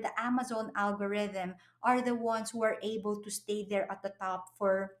trigger the Amazon algorithm are the ones who are able to stay there at the top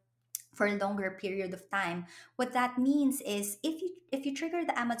for a longer period of time. What that means is if you trigger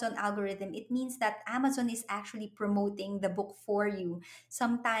the Amazon algorithm, it means that Amazon is actually promoting the book for you.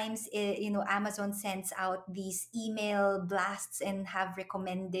 Sometimes Amazon sends out these email blasts and have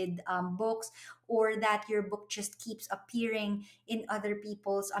recommended books, or that your book just keeps appearing in other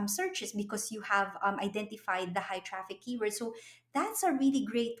people's searches because you have identified the high traffic keywords. So that's a really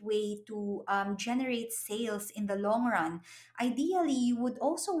great way to generate sales in the long run. Ideally, you would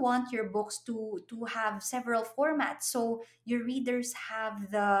also want your books to have several formats, so your readers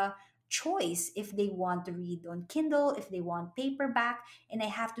have the choice if they want to read on Kindle, if they want paperback. And I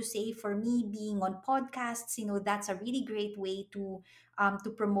have to say, for me, being on podcasts, that's a really great way to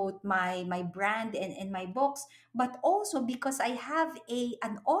promote my brand and my books. But also because I have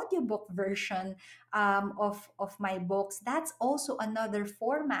an audiobook version of my books, that's also another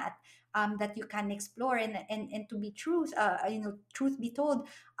format that you can explore. And to be truth be told,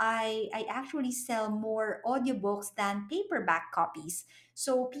 I actually sell more audiobooks than paperback copies.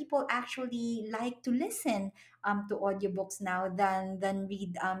 So people actually like to listen to audiobooks now than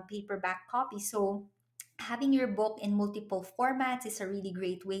read paperback copies. So having your book in multiple formats is a really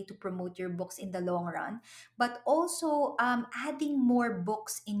great way to promote your books in the long run. But also adding more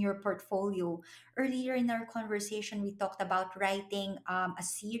books in your portfolio. Earlier in our conversation, we talked about writing a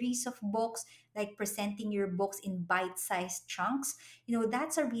series of books, like presenting your books in bite-sized chunks.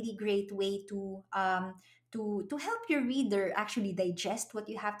 That's a really great way to help your reader actually digest what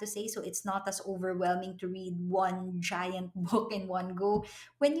you have to say, so it's not as overwhelming to read one giant book in one go.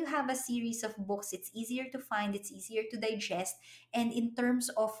 When you have a series of books, it's easier to find, it's easier to digest. And in terms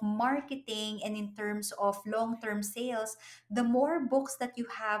of marketing and in terms of long-term sales, the more books that you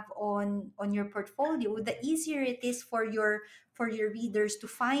have on your portfolio, the easier it is for your readers to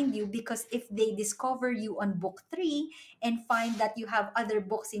find you, because if they discover you on book 3 and find that you have other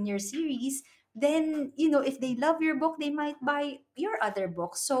books in your series, then if they love your book, they might buy your other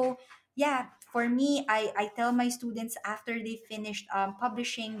books. So yeah, for me, I tell my students after they finished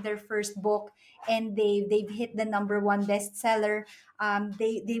publishing their first book and they've hit the number one bestseller,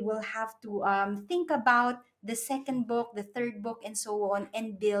 they will have to think about the second book, the third book, and so on,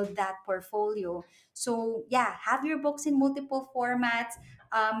 and build that portfolio. So yeah, have your books in multiple formats,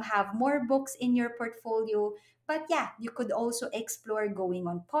 have more books in your portfolio. But yeah, you could also explore going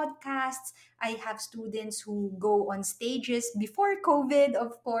on podcasts. I have students who go on stages before COVID,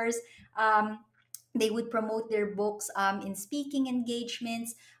 of course. Um, they would promote their books in speaking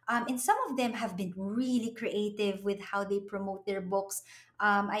engagements. And some of them have been really creative with how they promote their books.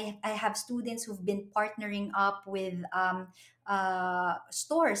 I have students who've been partnering up with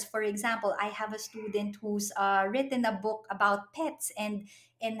stores. For example, I have a student who's written a book about pets and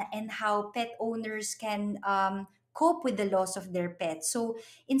how pet owners can cope with the loss of their pets. So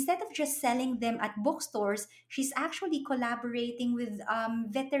instead of just selling them at bookstores, she's actually collaborating with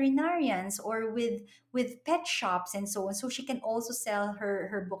veterinarians or with pet shops and so on. So she can also sell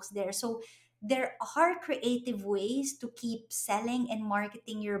her books there. So there are creative ways to keep selling and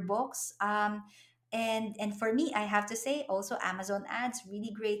marketing your books. And for me, I have to say also Amazon ads,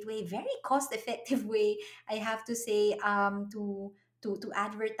 really great way, very cost effective way, I have to say, to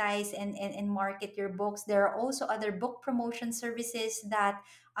advertise and market your books. There are also other book promotion services that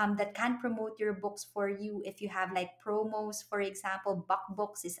can promote your books for you. If you have like promos, for example, Buck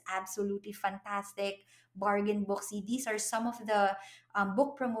Books is absolutely fantastic. Bargain Booksy. These are some of the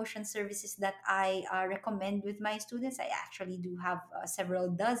book promotion services that I recommend with my students. I actually do have several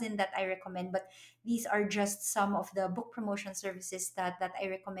dozen that I recommend, but these are just some of the book promotion services that I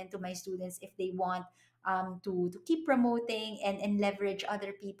recommend to my students if they want to keep promoting and leverage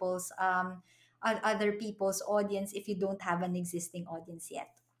other people's audience if you don't have an existing audience yet.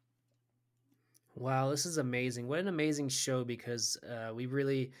 Wow, this is amazing. What an amazing show, because we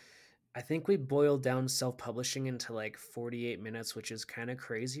really I think we boiled down self publishing into like 48 minutes, which is kind of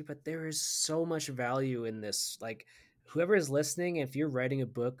crazy, but there is so much value in this. Like, whoever is listening, if you're writing a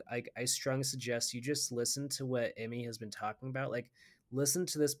book, I strongly suggest you just listen to what Emmy has been talking about. Like, listen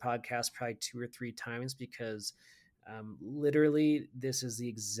to this podcast probably 2 or 3 times because literally this is the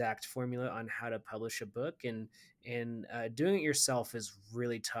exact formula on how to publish a book, and doing it yourself is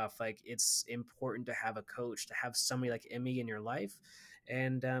really tough. Like, it's important to have a coach, to have somebody like Emmy in your life.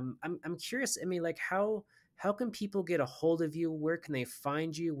 And I'm curious, Emmy, like how can people get a hold of you? Where can they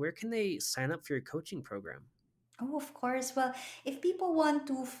find you? Where can they sign up for your coaching program? Oh, of course. Well, if people want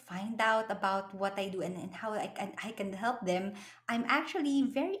to find out about what I do and how I can help them, I'm actually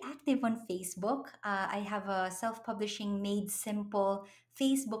very active on Facebook. I have a self-publishing made simple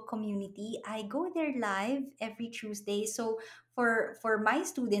Facebook community. I go there live every Tuesday. So for my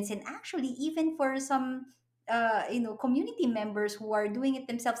students, and actually even for some community members who are doing it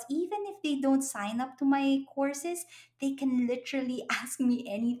themselves, even if they don't sign up to my courses, they can literally ask me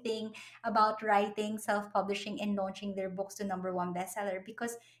anything about writing, self publishing, and launching their books to number one bestseller.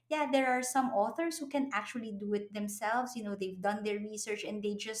 Because, yeah, there are some authors who can actually do it themselves. They've done their research and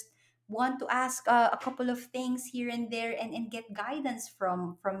they just want to ask a couple of things here and there, and get guidance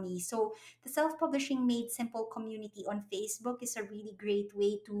from me. So the self-publishing made simple community on Facebook is a really great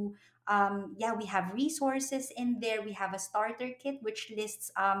way to yeah, we have resources in there. We have a starter kit which lists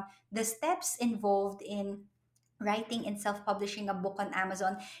the steps involved in writing and self-publishing a book on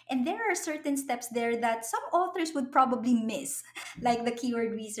Amazon. And there are certain steps there that some authors would probably miss, like the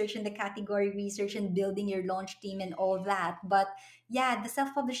keyword research and the category research and building your launch team and all that. But yeah, the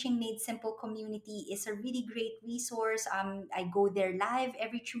self-publishing made simple community is a really great resource. I go there live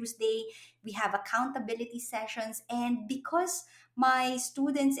every Tuesday. We have accountability sessions, and because my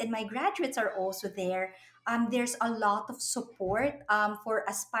students and my graduates are also there, there's a lot of support for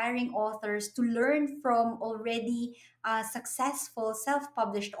aspiring authors to learn from already successful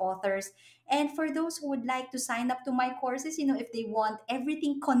self-published authors. And for those who would like to sign up to my courses, if they want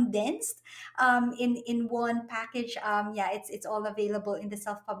everything condensed in one package, yeah, it's all available in the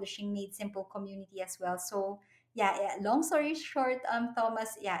self-publishing made simple community as well. So yeah, long story short,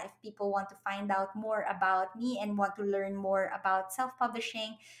 Thomas, yeah, if people want to find out more about me and want to learn more about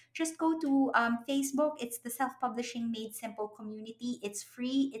self-publishing, just go to Facebook. It's the Self Publishing Made Simple community. It's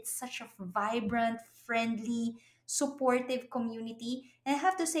free. It's such a vibrant, friendly, supportive community. And I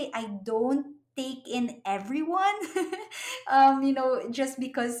have to say, I don't take in everyone. Just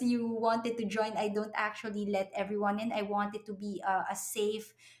because you wanted to join, I don't actually let everyone in. I want it to be a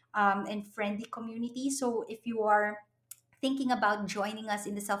safe and friendly community. So if you are thinking about joining us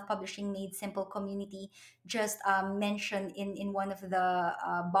in the self-publishing made simple community, just mention in one of the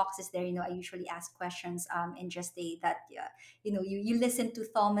boxes there. I usually ask questions, and just say that you listen to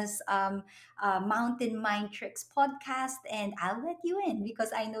Thomas Mountain Mind Tricks podcast, and I'll let you in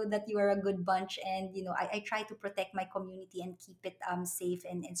because I know that you are a good bunch, and I try to protect my community and keep it safe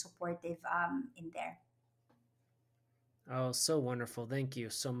and supportive in there. Oh, so wonderful. Thank you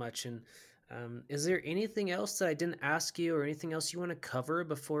so much. And is there anything else that I didn't ask you or anything else you want to cover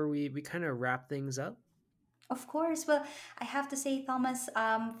before we kind of wrap things up? Of course. Well, I have to say, Thomas,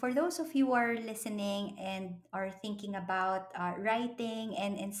 for those of you who are listening and are thinking about writing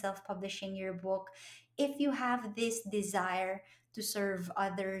and self publishing your book, if you have this desire to serve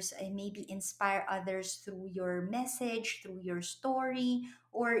others and maybe inspire others through your message, through your story,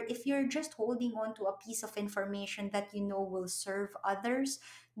 or if you're just holding on to a piece of information that you know will serve others,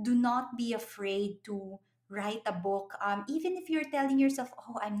 do not be afraid to write a book. Even if you're telling yourself,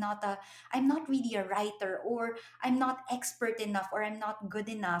 oh, I'm not really a writer, or I'm not expert enough, or I'm not good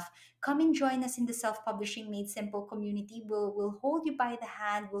enough. Come and join us in the Self-Publishing Made Simple community. We'll hold you by the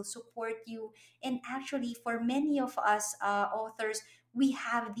hand, we'll support you. And actually, for many of us authors, we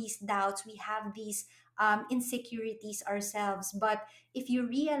have these doubts, we have these insecurities ourselves. But if you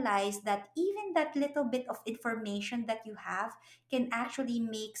realize that even that little bit of information that you have can actually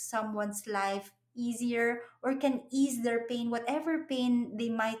make someone's life easier, or can ease their pain, whatever pain they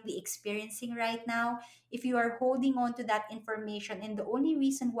might be experiencing right now, if you are holding on to that information and the only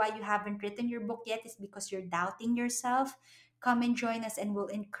reason why you haven't written your book yet is because you're doubting yourself, come and join us and we'll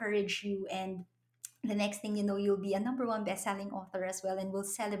encourage you. And the next thing you know, you'll be a number one best-selling author as well, and we'll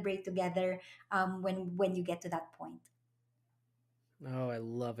celebrate together when you get to that point. Oh, I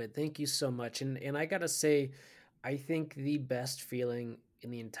love it. Thank you so much. And I gotta say, I think the best feeling in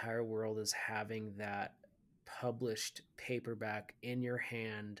the entire world is having that published paperback in your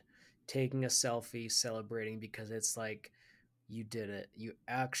hand, taking a selfie, celebrating because it's like You did it. You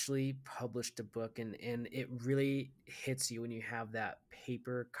actually published a book, and it really hits you when you have that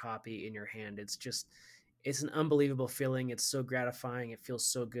paper copy in your hand. It's an unbelievable feeling. It's so gratifying. It feels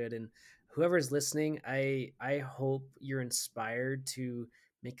so good. And whoever's listening, I hope you're inspired to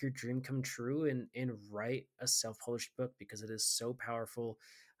make your dream come true and write a self-published book because it is so powerful.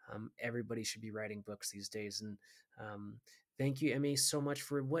 Everybody should be writing books these days. And um, thank you, Emmy, so much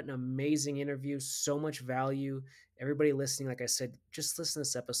for what an amazing interview. So much value. Everybody listening, like I said, just listen to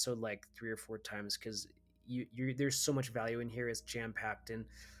this episode like 3 or 4 times because there's so much value in here. It's jam packed. And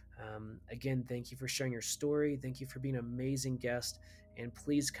again, thank you for sharing your story. Thank you for being an amazing guest. And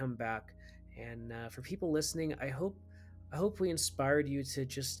please come back. And for people listening, I hope we inspired you to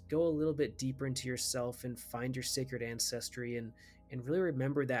just go a little bit deeper into yourself and find your sacred ancestry and really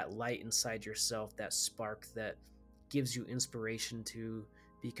remember that light inside yourself, that spark that gives you inspiration to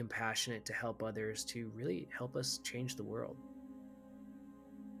be compassionate, to help others, to really help us change the world.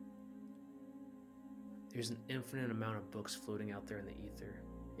 There's an infinite amount of books floating out there in the ether,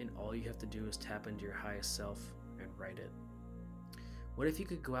 and all you have to do is tap into your highest self and write it. What if you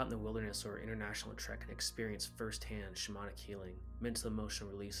could go out in the wilderness or international trek and experience firsthand shamanic healing, mental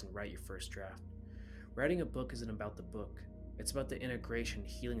emotional release, and write your first draft? Writing a book isn't about the book. It's about the integration,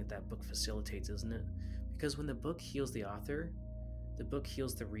 healing that book facilitates, isn't it? Because when the book heals the author, the book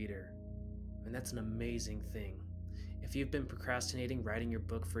heals the reader. And that's an amazing thing. If you've been procrastinating writing your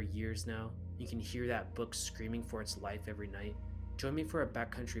book for years now, you can hear that book screaming for its life every night. Join me for a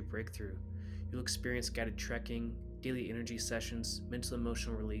backcountry breakthrough. You'll experience guided trekking, daily energy sessions, mental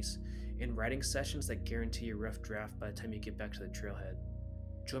emotional release, and writing sessions that guarantee a rough draft by the time you get back to the trailhead.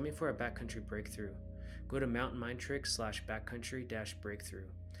 Join me for a backcountry breakthrough. Go to mountainmindtricks/backcountry-breakthrough.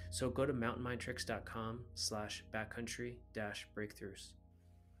 So go to mountainmindtricks.com/backcountry-breakthroughs.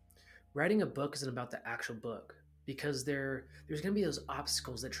 Writing a book isn't about the actual book because there's going to be those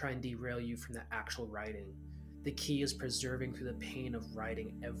obstacles that try and derail you from the actual writing. The key is persevering through the pain of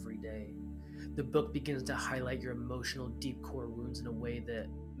writing every day. The book begins to highlight your emotional deep core wounds in a way that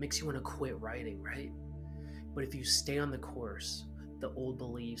makes you want to quit writing, right? But if you stay on the course, the old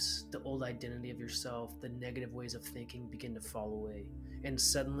beliefs, the old identity of yourself, the negative ways of thinking begin to fall away. And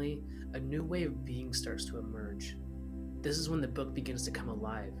suddenly, a new way of being starts to emerge. This is when the book begins to come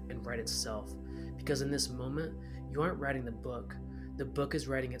alive and write itself. Because in this moment, you aren't writing the book is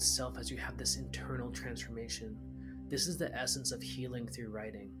writing itself as you have this internal transformation. This is the essence of healing through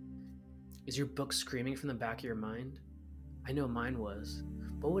writing. Is your book screaming from the back of your mind? I know mine was.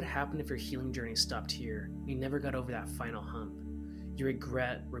 What would happen if your healing journey stopped here? You never got over that final hump. Your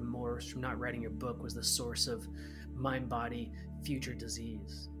regret, remorse from not writing your book was the source of mind, body, future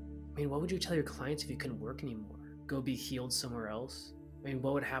disease. I mean, what would you tell your clients if you couldn't work anymore? Go be healed somewhere else? I mean,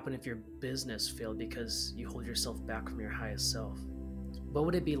 what would happen if your business failed because you hold yourself back from your highest self? What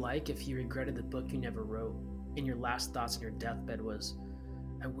would it be like if you regretted the book you never wrote, and your last thoughts on your deathbed was,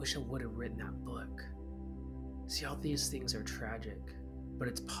 I wish I would have written that book? See, all these things are tragic, but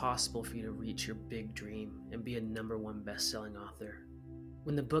it's possible for you to reach your big dream and be a #1 best-selling author.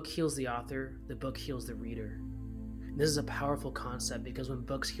 When the book heals the author, the book heals the reader. And this is a powerful concept because when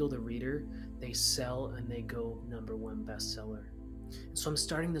books heal the reader, they sell and they go #1 bestseller. And so I'm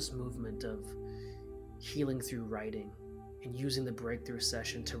starting this movement of healing through writing and using the breakthrough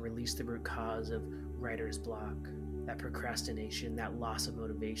session to release the root cause of writer's block, that procrastination, that loss of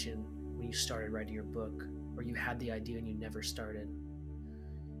motivation when you started writing your book, or you had the idea and you never started.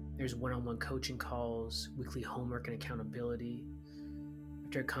 There's one-on-one coaching calls, weekly homework and accountability.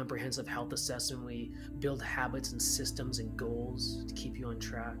 After a comprehensive health assessment, we build habits and systems and goals to keep you on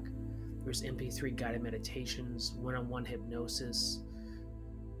track. There's MP3 guided meditations, one-on-one hypnosis.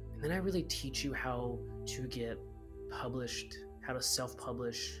 And then I really teach you how to get published, how to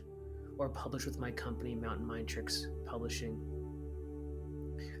self-publish, or publish with my company, Mountain Mind Tricks Publishing.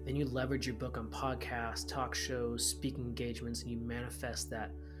 Then you leverage your book on podcasts, talk shows, speaking engagements, and you manifest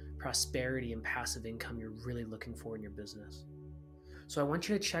that prosperity and passive income you're really looking for in your business. So I want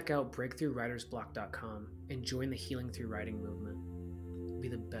you to check out breakthroughwritersblock.com and join the Healing Through Writing movement. It'll be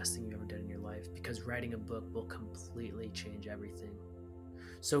the best thing you've ever done in your life because writing a book will completely change everything.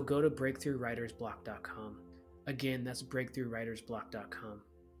 So go to breakthroughwritersblock.com. Again, that's breakthroughwritersblock.com.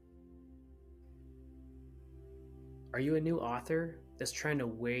 Are you a new author that's trying to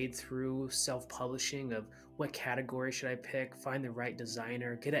wade through self-publishing of what category should I pick, find the right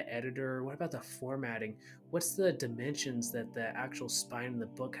designer, get an editor? What about the formatting? What's the dimensions that the actual spine of the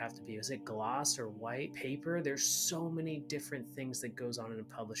book have to be? Is it gloss or white paper? There's so many different things that goes on in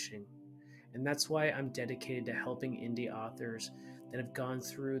publishing. And that's why I'm dedicated to helping indie authors that have gone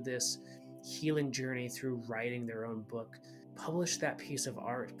through this healing journey through writing their own book publish that piece of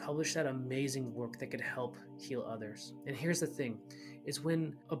art, publish that amazing work that could help heal others. And here's the thing, is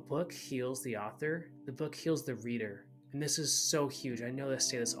when a book heals the author, the book heals the reader. And this is so huge. I know I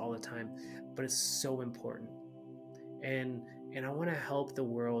say this all the time, but it's so important. And I want to help the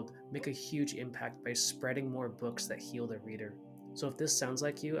world make a huge impact by spreading more books that heal the reader. So if this sounds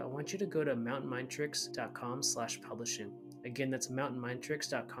like you, I want you to go to mountainmindtricks.com/publishing. Again, that's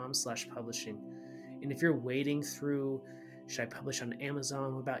mountainmindtricks.com/publishing. And if you're wading through, should I publish on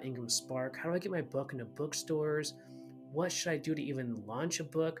Amazon? What about Ingram Spark? How do I get my book into bookstores? What should I do to even launch a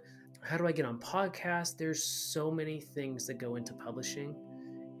book? How do I get on podcasts? There's so many things that go into publishing.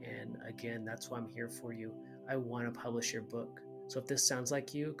 And again, that's why I'm here for you. I want to publish your book. So if this sounds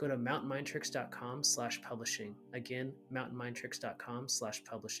like you, go to mountainmindtricks.com/publishing. Again,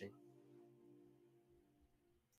 mountainmindtricks.com/publishing.